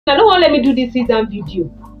I don't want to let me do this season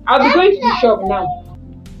video. I'll be going to the shop now.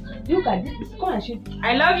 Look at this. Come and shoot.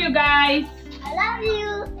 I love you guys. I love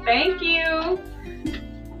you. Thank you.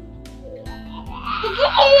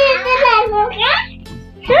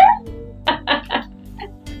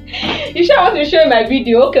 You sure want to show my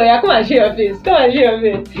video? Okay, yeah, come and show your face. Come and show your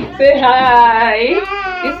face. Say hi.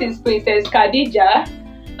 This is Princess Khadija.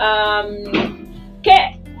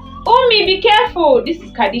 Umi, be careful. This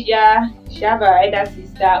is Khadija. She have her elder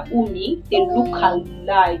sister Umi. They look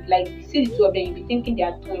alike. Like, see the two of them, you'll be thinking they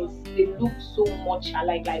are twins. They look so much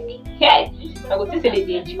alike. Like, hey, I go to say the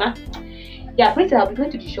Jima. Yeah, Princess, I'll be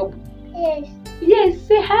going to the shop. Yes. Yes,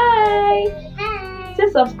 say hi. Hi. Say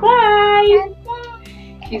subscribe.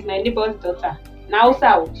 She's my neighbor's daughter. Now,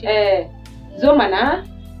 Zomana.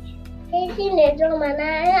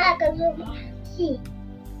 See.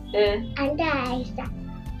 And Aisha.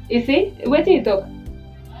 You see? Wait till you talk.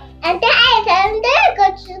 And Aisha,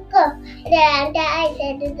 go to school. And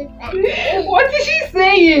Aisha, What is she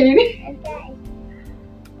saying?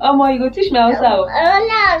 You go teach me Hausa.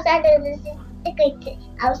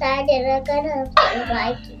 Outside the record.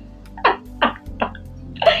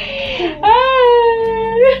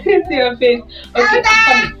 See your face. Okay,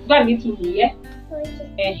 come, go and meet me, yeah?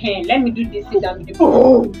 Let me do this video.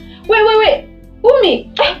 Oh, wait.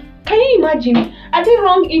 Umi, can you imagine? I did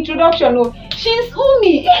wrong introduction. Oh, she's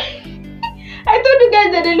Umi. I told you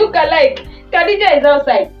guys that they look alike. Khadija is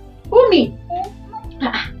outside. Umi.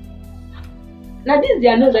 Now this is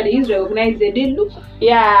their nose that they use to recognize it. They look.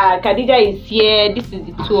 Yeah, Khadija is here. This is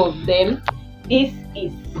the two of them. This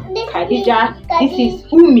is Khadija. This is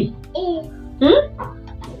Umi.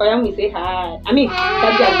 We say hi.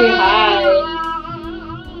 Khadija say hi.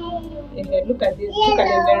 Look at this. Look at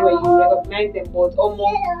them very well. You recognize them, but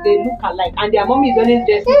almost they look alike. And their mom is always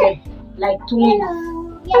dressing them like twins.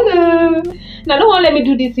 Hello. Now don't want to let me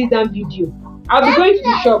do this season video. I'll be going to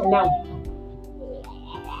the shop now.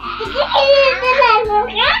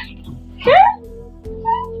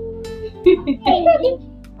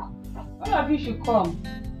 All of you should come.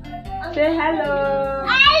 Say hello.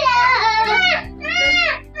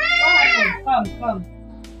 Hello. Come.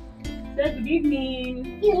 Say good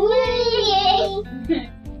evening.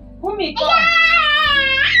 Umi, come.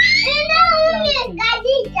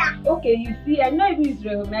 Okay, you see, I know if you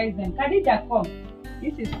recognize them. Khadija, come.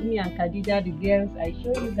 This is Umi and Khadija, the girls I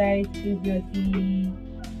showed you guys previously.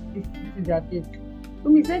 This is their face.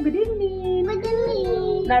 Umi, say good evening. Good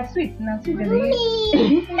evening. Now sweet, that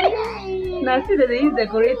they use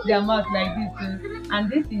decorate their mouth like this. And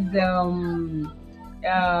this is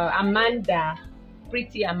Amanda,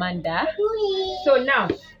 pretty Amanda. So now,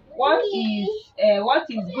 what is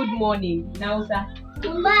good morning now, sir?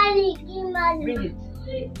 Bring it.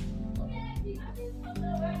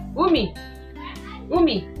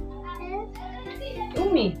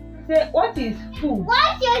 Umi. Say what is food?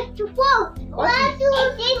 What is food?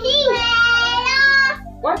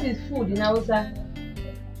 What is food in Hausa?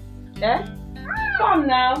 Come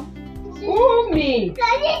now. Umi.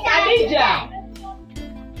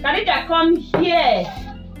 Khadija, come here.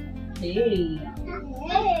 Hey.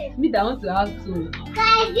 Me that want to ask you.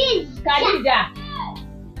 Khadija.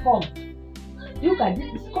 Come. Look at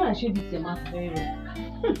this. Come and show this your mouth very well.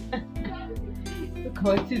 Look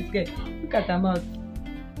how it is good. Look at her mouth.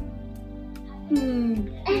 Look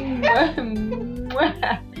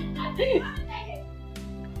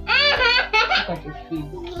at your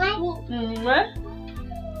face.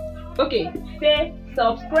 Okay, say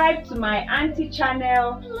subscribe to my auntie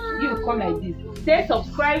channel. You come like this. Say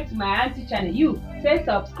subscribe to my auntie channel. You say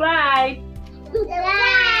subscribe.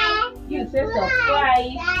 You say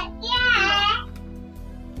subscribe.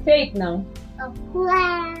 Say it now.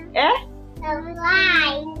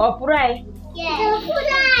 Upright.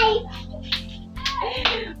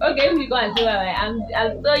 Okay, we go and see why I'm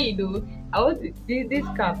so you know. I want to see this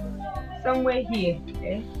cap somewhere here.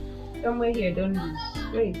 Somewhere here, don't lose.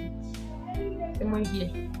 Where is it? Somewhere here.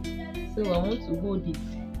 So I want to hold it.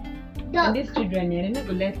 And these children here, they're not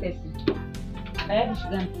gonna let person. I have to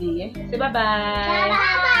go and play, yeah? Say bye bye.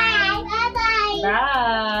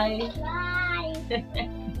 Bye. Bye.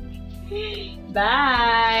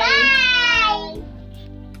 Bye.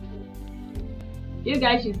 You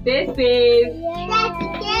guys should stay safe.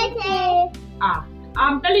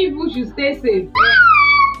 I'm telling you, you should stay safe.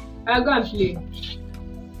 I'll go and play.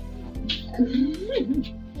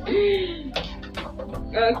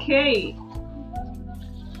 Okay.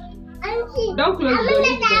 Don't close the door.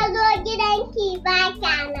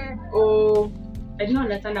 Oh, I don't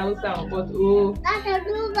understand how to sound, but oh.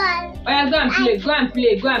 Yeah, go and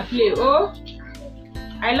play. Oh,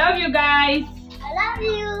 I love you guys. I love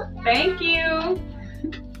you. Thank you.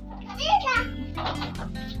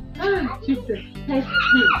 Ah, Jesus.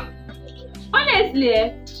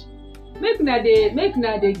 Honestly, make una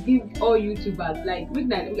dey give all YouTubers, like make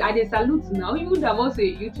una I dey salute now. Even though I'm also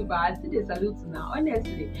a YouTuber, I still dey salute now.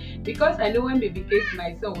 Honestly, because I know when Baby Case,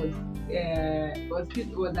 my son was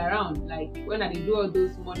around, like when I dey do all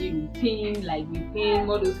those morning routine, like with him,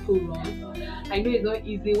 all those school runs. I know it's not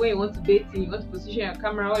easy when you want to bait him, you want to position your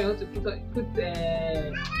camera, or you want to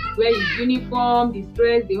wear his uniform, the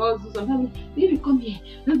stress, the hustle. Sometimes, baby, come here,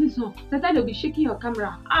 do this one. Sometimes they'll be shaking your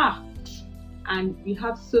camera. And we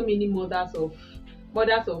have so many mothers of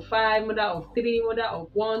 5, mother of 3, mother of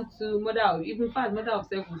 1, 2, mother of even 5, mother of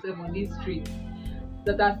 7 on these streets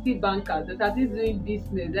that are still bankers, that are still doing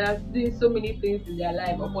business, that are doing so many things in their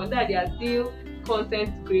life. Upon that, they are still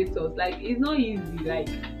content creators. Like, it's not easy. Like,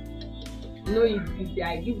 no easy.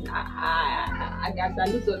 I salute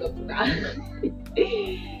all of them.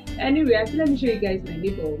 Anyway, let me show you guys my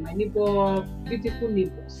neighbor, beautiful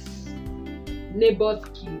neighbors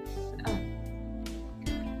kids.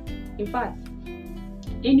 In fact,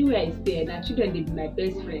 anywhere I stay, now children they be my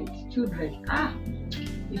best friend. Children,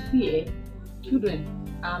 you see, children.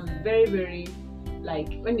 I'm very, very like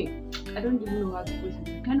I don't even know how to put it.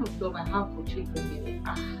 The kind of love I have for children.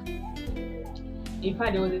 In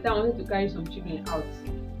fact, there was a time I wanted to carry some children out,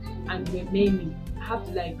 and they made me. I have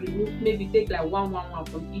to like remove, maybe take like one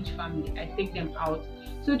from each family. I take them out.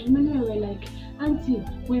 So the men were like, Auntie,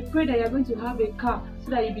 we pray that you're going to have a car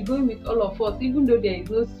so that you'll be going with all of us, even though there is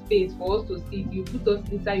no space for us to sit. You put us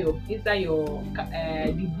inside your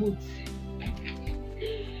the boots.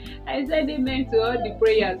 I said amen to all the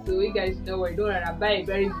prayers, so you guys know I don't want to buy a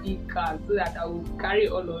very big car so that I will carry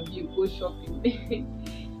all of you go shopping.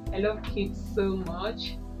 I love kids so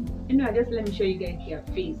much. Anyway, just let me show you guys their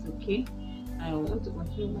face, okay? I want to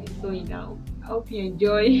continue my sewing now. I hope you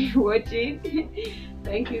enjoy watching.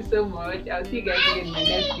 Thank you so much. I'll see you guys again in my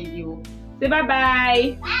next video. Say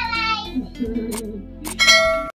bye-bye. Bye-bye.